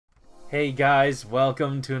Hey guys,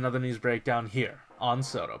 welcome to another news breakdown here on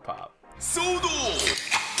Soda Pop.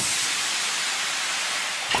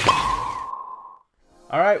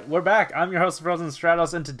 Alright, we're back. I'm your host, Frozen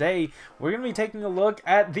Stratos, and today we're going to be taking a look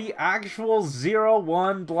at the actual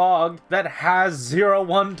 01 blog that has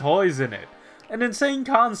 01 toys in it. An insane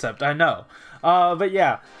concept, I know. But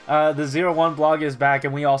yeah, the 01 blog is back,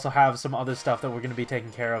 and we also have some other stuff that we're going to be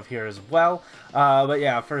taking care of here as well. But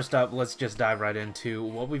yeah, first up, let's just dive right into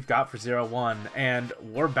what we've got for 01. And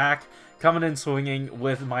we're back, coming in swinging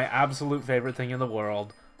with my absolute favorite thing in the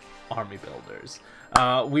world, army builders.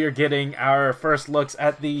 We are getting our first looks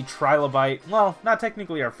at the Trilobite, well, not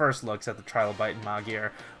technically our first looks at the Trilobite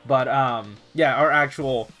Magia, but yeah, our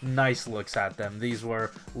actual nice looks at them. These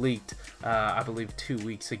were leaked, I believe 2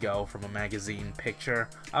 weeks ago from a magazine picture.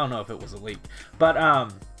 I don't know if it was a leak, but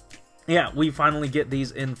yeah, we finally get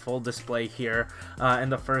these in full display here, and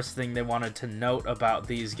the first thing they wanted to note about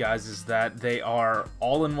these guys is that they are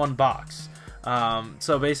all in one box.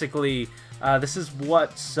 So basically, this is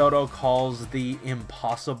what Soto calls the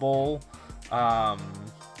impossible. I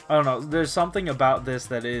don't know, there's something about this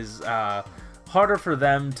that is harder for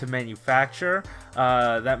them to manufacture.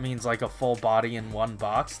 That means like a full body in one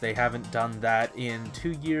box. They haven't done that in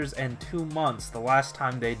 2 years and 2 months. The last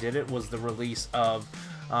time they did it was the release of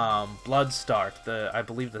Bloodstark, I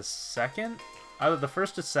believe the second, either the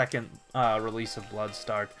first or second release of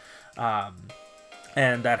Bloodstark,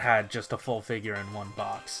 and that had just a full figure in one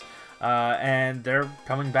box. And they're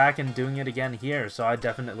coming back and doing it again here, so I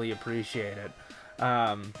definitely appreciate it.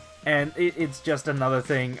 And it's just another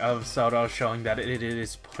thing of Soto showing that it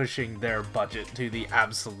is pushing their budget to the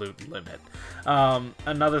absolute limit.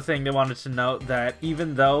 Another thing they wanted to note that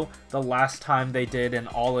even though the last time they did an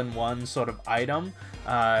all-in-one sort of item,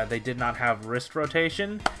 they did not have wrist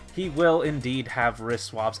rotation, he will indeed have wrist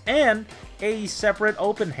swaps and a separate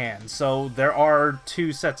open hand. So there are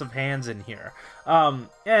 2 sets of hands in here.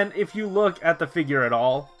 And if you look at the figure at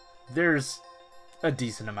all, there's a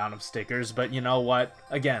decent amount of stickers, but you know what?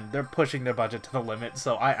 Again, they're pushing their budget to the limit,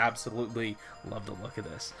 so I absolutely love the look of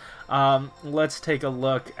this. Let's take a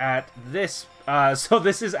look at this. So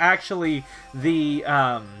this is actually the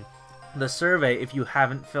survey. If you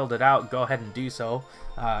haven't filled it out, go ahead and do so.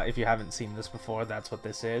 If you haven't seen this before, that's what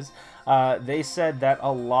this is. They said that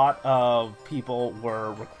a lot of people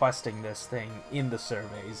were requesting this thing in the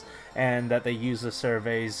surveys, and that they use the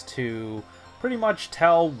surveys to pretty much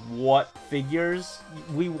tell what figures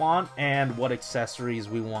we want and what accessories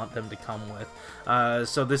we want them to come with.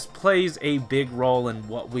 So this plays a big role in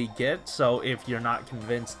what we get, so if you're not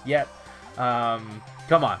convinced yet,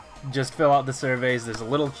 come on, just fill out the surveys. There's a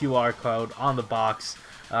little QR code on the box.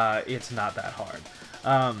 It's not that hard.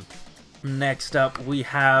 Next up, we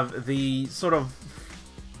have the sort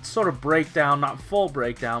of breakdown, not full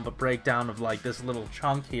breakdown, but breakdown of like this little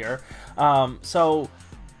chunk here. So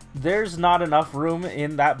there's not enough room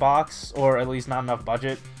in that box, or at least not enough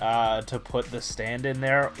budget, to put the stand in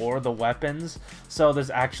there or the weapons. So there's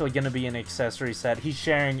actually going to be an accessory set. He's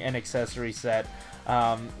sharing an accessory set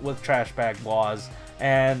with Trash Bag Waz,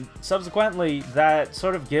 and subsequently that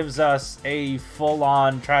sort of gives us a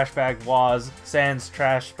full-on Trash Bag Waz sans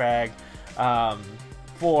Trash Bag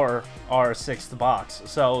for our 6th box.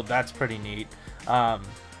 So that's pretty neat.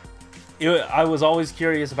 I was always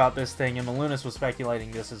curious about this thing, and Malunis was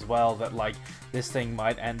speculating this as well, that like this thing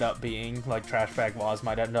might end up being, like Trash Bag Waz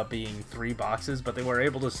might end up being 3 boxes, but they were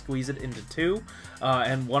able to squeeze it into 2,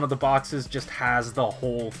 and one of the boxes just has the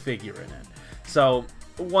whole figure in it. So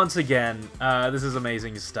once again, this is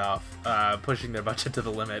amazing stuff, pushing their budget to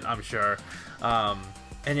the limit, I'm sure.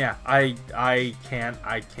 And yeah, I can't,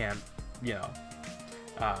 you know,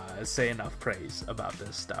 say enough praise about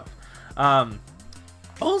this stuff.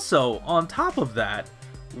 Also, on top of that,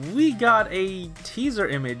 we got a teaser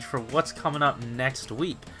image for what's coming up next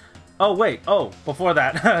week. Oh, wait. Oh, before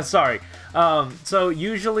that. Sorry. So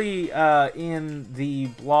usually in the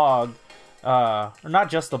blog, or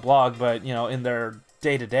not just the blog, but, you know, in their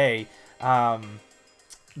day-to-day,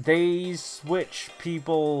 they switch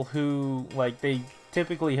people who, like, they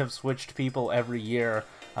typically have switched people every year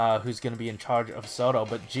who's going to be in charge of Soto,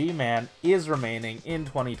 but G-Man is remaining in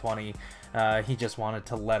 2020. He just wanted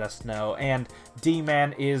to let us know, and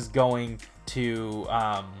D-Man is going to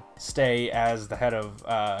stay as the head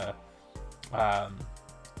of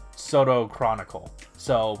Soto Chronicle.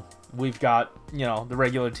 So we've got, you know, the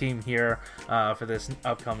regular team here for this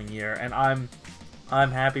upcoming year, and I'm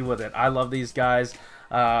happy with it. I love these guys,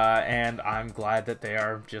 and I'm glad that they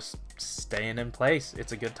are just staying in place.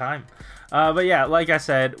 It's a good time. But yeah, like I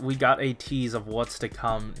said, we got a tease of what's to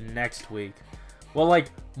come next week. well, like,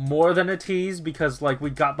 more than a tease, because, like, we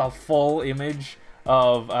got the full image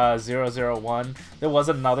of 001. There was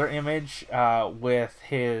another image with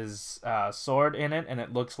his sword in it, and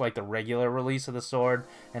it looks like the regular release of the sword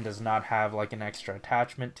and does not have, like, an extra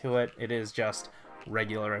attachment to it. It is just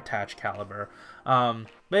regular attached caliber. But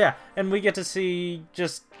yeah, and we get to see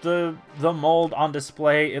just the mold on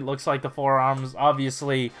display. It looks like the forearms.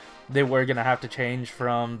 Obviously, they were going to have to change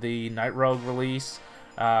from the Night Rogue release,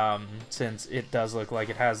 since it does look like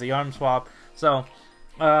it has the arm swap. So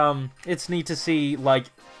it's neat to see, like,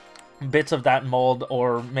 bits of that mold,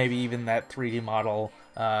 or maybe even that 3D model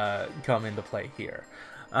come into play here.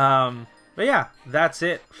 But yeah, that's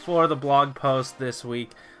it for the blog post this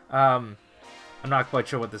week. I'm not quite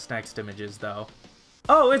sure what this next image is, though.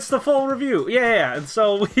 Oh, it's the full review. Yeah. And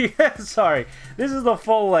so we, sorry, this is the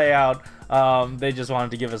full layout. They just wanted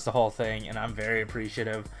to give us the whole thing, and I'm very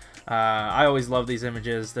appreciative. I always love these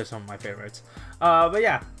images. They're some of my favorites. But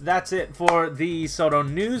yeah, that's it for the Shodo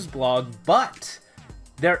News blog. But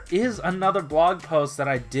there is another blog post that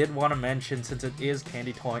I did want to mention, since it is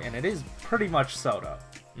Candy Toy, and it is pretty much Shodo.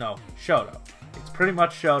 No, Shodo. It's pretty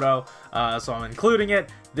much Shodo, so I'm including it.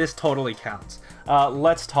 This totally counts.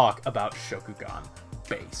 Let's talk about Shokugan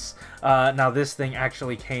Base. Now, this thing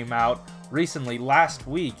actually came out recently. Last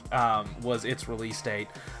week was its release date,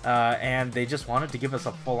 and they just wanted to give us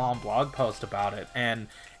a full-on blog post about it, and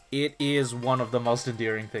it is one of the most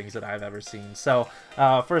endearing things that I've ever seen. So,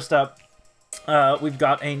 first up, we've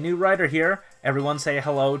got a new writer here. Everyone say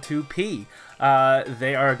hello to P.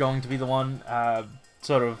 They are going to be the one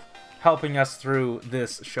sort of helping us through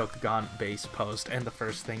this Shokugan Base post, and the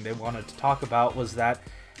first thing they wanted to talk about was that,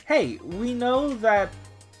 hey, we know that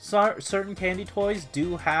certain candy toys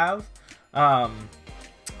do have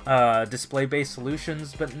display-based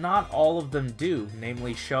solutions, but not all of them do,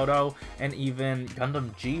 namely Shodo and even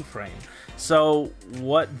Gundam G-Frame. So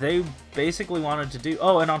what they basically wanted to do,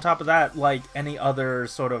 oh, and on top of that, like any other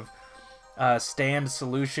sort of stand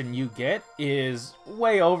solution you get is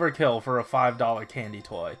way overkill for a $5 candy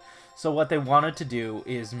toy. So what they wanted to do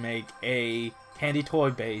is make a candy toy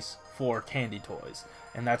base for candy toys.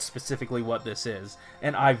 And that's specifically what this is.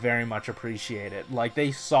 And I very much appreciate it. Like,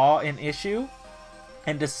 they saw an issue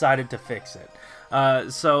and decided to fix it.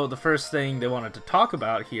 So the first thing they wanted to talk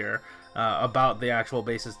about here, about the actual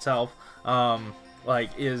base itself,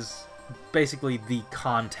 is basically the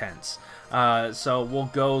contents. So we'll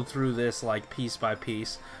go through this, like, piece by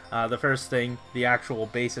piece. The first thing, the actual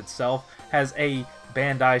base itself, has a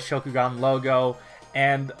Bandai Shokugan logo,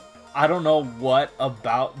 and I don't know what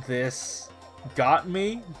about this got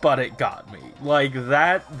me, but it got me. Like,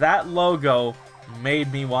 that logo made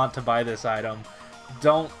me want to buy this item.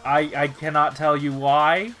 I cannot tell you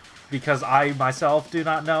why, because I myself do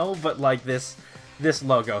not know, but like this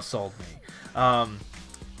logo sold me. On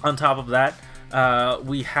top of that,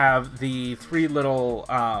 we have the three little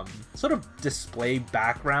sort of display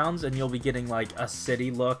backgrounds, and you'll be getting like a city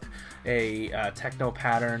look, a techno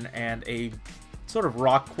pattern, and a sort of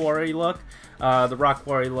rock quarry look. The rock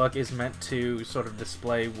quarry look is meant to sort of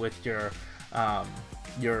display with your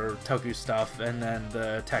Toku stuff, and then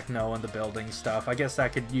the techno and the building stuff. I guess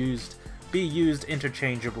that could be used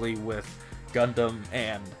interchangeably with Gundam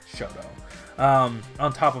and Shodo.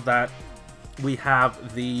 On top of that, we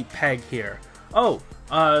have the peg here. Oh,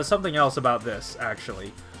 something else about this,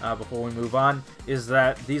 actually, before we move on, is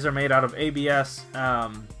that these are made out of ABS,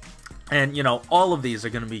 and, you know, all of these are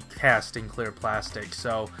going to be cast in clear plastic,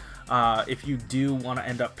 so if you do want to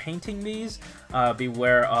end up painting these,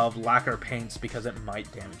 beware of lacquer paints, because it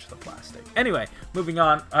might damage the plastic. Anyway, moving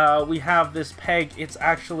on, we have this peg. It's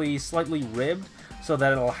actually slightly ribbed, so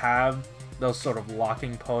that it'll have those sort of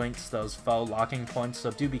locking points, those faux locking points,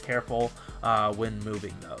 so do be careful when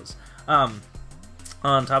moving those.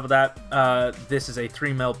 On top of that, this is a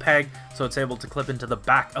 3mm peg, so it's able to clip into the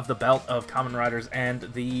back of the belt of Kamen Riders and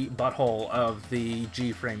the butthole of the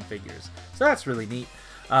G-Frame figures. So that's really neat.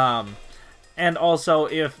 And also,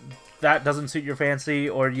 if that doesn't suit your fancy,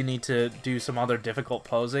 or you need to do some other difficult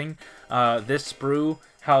posing, this sprue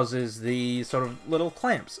houses the sort of little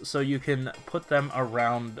clamps, so you can put them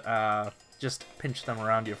around, just pinch them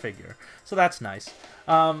around your figure. So that's nice.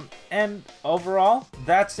 And overall,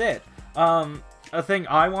 that's it. A thing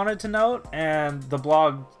I wanted to note, and the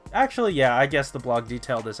blog, actually, yeah, I guess the blog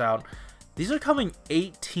detailed this out. These are coming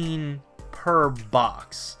 18 per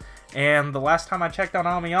box. And the last time I checked on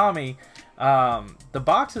AmiAmi, the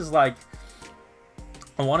box is like,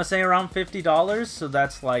 I want to say around $50, so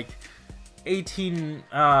that's like 18,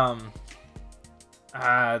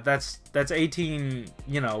 That's 18,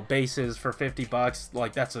 you know, bases for 50 bucks.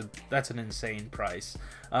 Like, that's an insane price.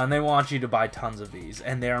 And they want you to buy tons of these,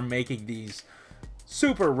 and they are making these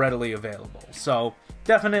super readily available. So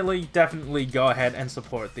definitely go ahead and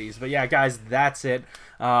support these. But yeah, guys, that's it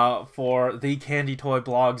for the candy toy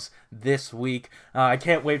blogs this week. I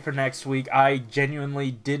can't wait for next week. I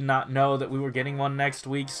genuinely did not know that we were getting one next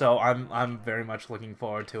week, so I'm very much looking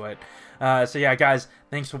forward to it. So yeah, guys,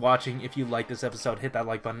 thanks for watching. If you like this episode, hit that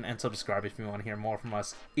like button and subscribe if you want to hear more from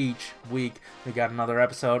us each week. We got another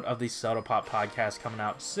episode of the Soda Pop podcast coming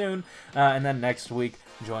out soon, and then next week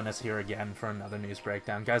join us here again for another news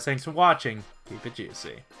breakdown. Guys, thanks for watching. Keep it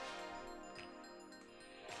juicy.